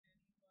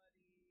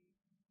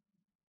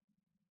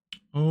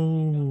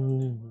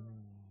Okay.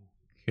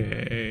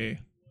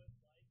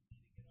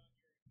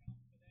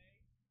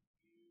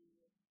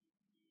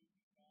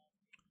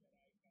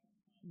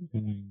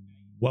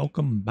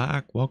 Welcome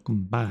back.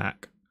 Welcome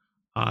back.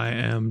 I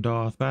am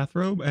Doth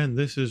Bathrobe, and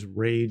this is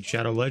Raid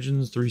Shadow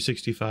Legends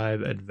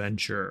 365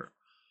 Adventure.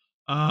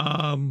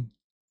 Um,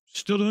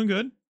 Still doing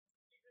good.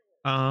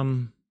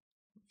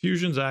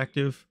 Fusion's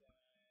active.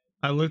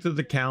 I looked at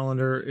the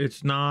calendar.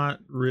 It's not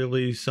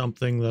really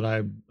something that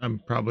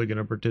I'm probably going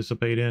to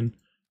participate in.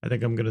 I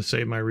think I'm going to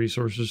save my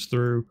resources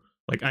through.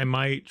 Like, I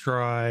might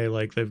try,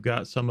 like, they've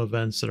got some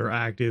events that are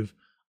active.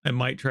 I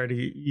might try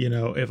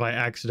to, if I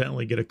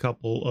accidentally get a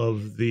couple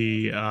of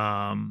the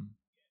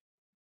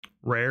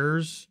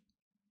rares,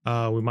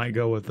 we might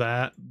go with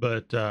that.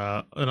 But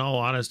in all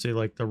honesty,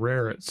 like, the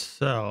rare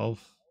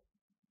itself,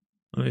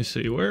 let me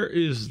see, where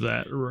is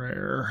that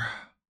rare?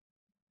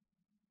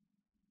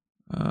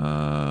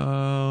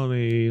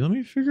 Let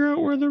me figure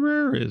out where the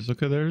rare is.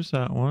 Okay, there's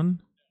that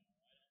one.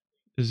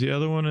 Is the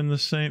other one in the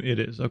same? It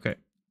is. Okay.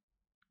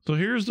 So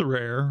here's the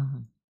rare.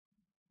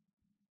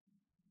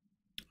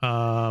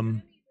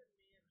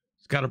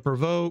 It's got a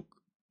provoke,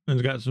 and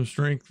it's got some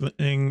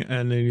strengthening,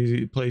 and then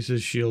he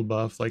places shield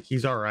buff. Like,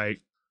 he's all right.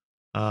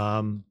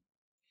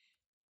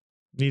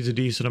 Needs a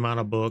decent amount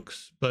of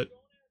books, but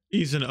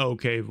he's an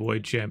okay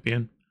void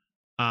champion.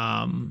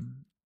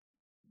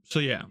 So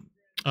yeah.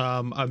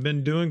 I've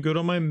been doing good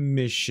on my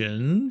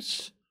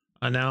missions.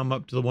 Now I'm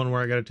up to the one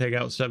where I got to take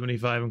out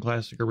 75 in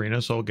Classic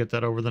Arena, so I'll get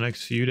that over the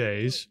next few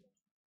days.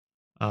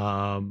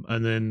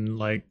 And then,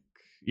 like,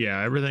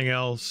 yeah, everything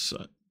else,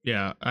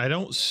 yeah, I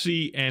don't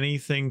see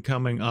anything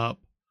coming up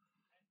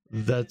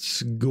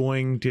that's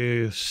going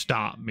to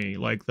stop me,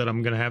 like, that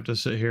I'm going to have to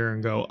sit here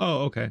and go,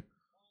 oh, okay.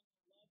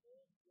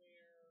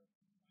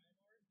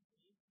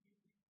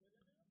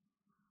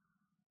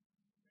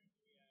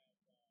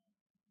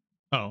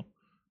 Oh,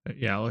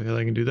 yeah, like,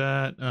 I can do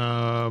that.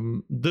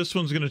 This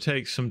one's going to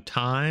take some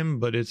time,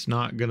 but it's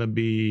not going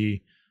to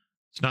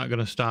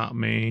stop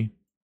me.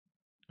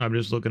 I'm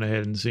just looking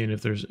ahead and seeing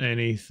if there's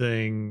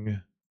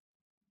anything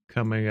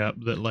coming up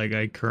that, like,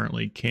 I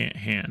currently can't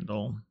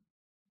handle.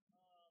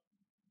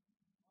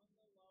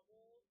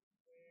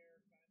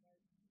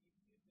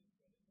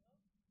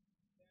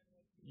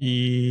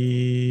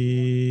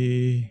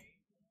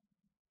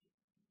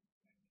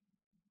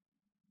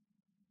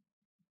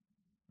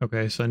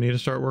 Okay, so I need to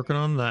start working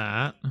on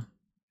that.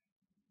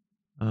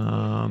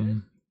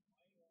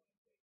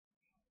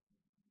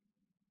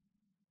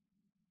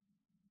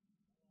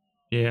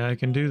 Yeah, I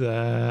can do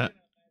that.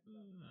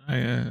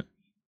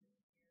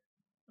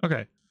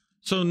 Okay,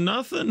 so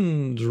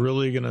nothing's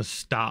really gonna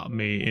stop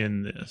me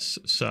in this.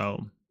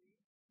 So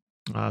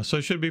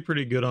it should be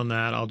pretty good on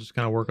that. I'll just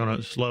kind of work on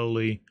it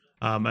slowly.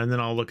 And then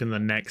I'll look in the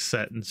next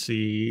set and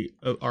see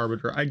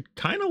Arbiter. I'd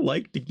kind of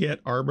like to get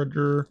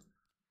Arbiter.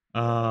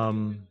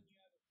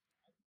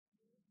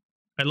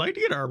 I'd like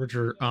to get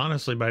Arbiter,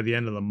 honestly, by the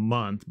end of the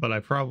month, but I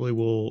probably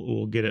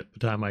will get it by the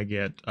time I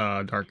get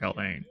Dark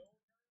Elane.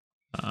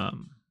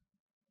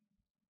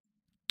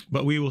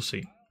 But we will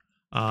see.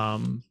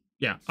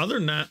 Yeah, other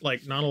than that,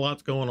 like, not a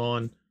lot's going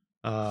on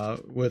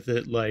with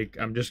it. Like,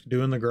 I'm just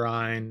doing the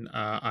grind.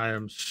 I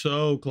am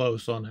so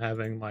close on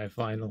having my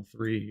final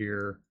 3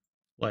 here,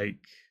 like,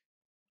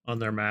 on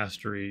their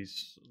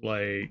masteries.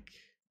 Like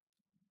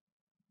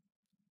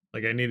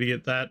I need to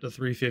get that to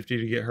 350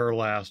 to get her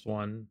last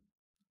one.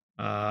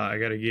 I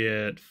got to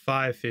get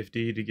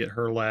 550 to get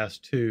her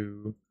last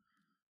 2,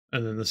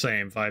 and then the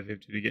same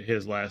 550 to get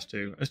his last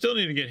 2. I still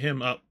need to get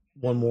him up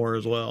 1 more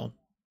as well.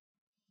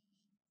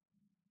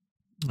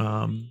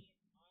 But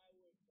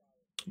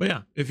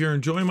yeah, if you're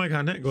enjoying my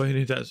content, go ahead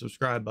and hit that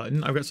subscribe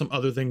button. I've got some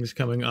other things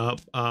coming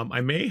up.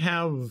 I may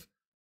have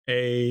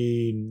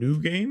a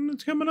new game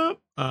that's coming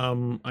up.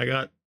 I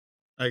got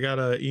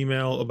an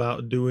email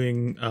about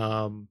doing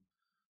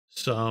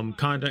some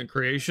content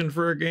creation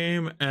for a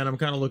game, and I'm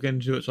kind of looking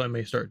into it, so I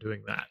may start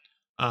doing that.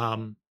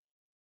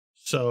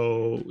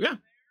 So yeah,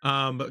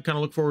 but kind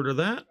of look forward to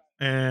that,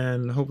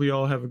 and hope you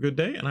all have a good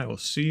day, and I will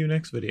see you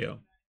next video.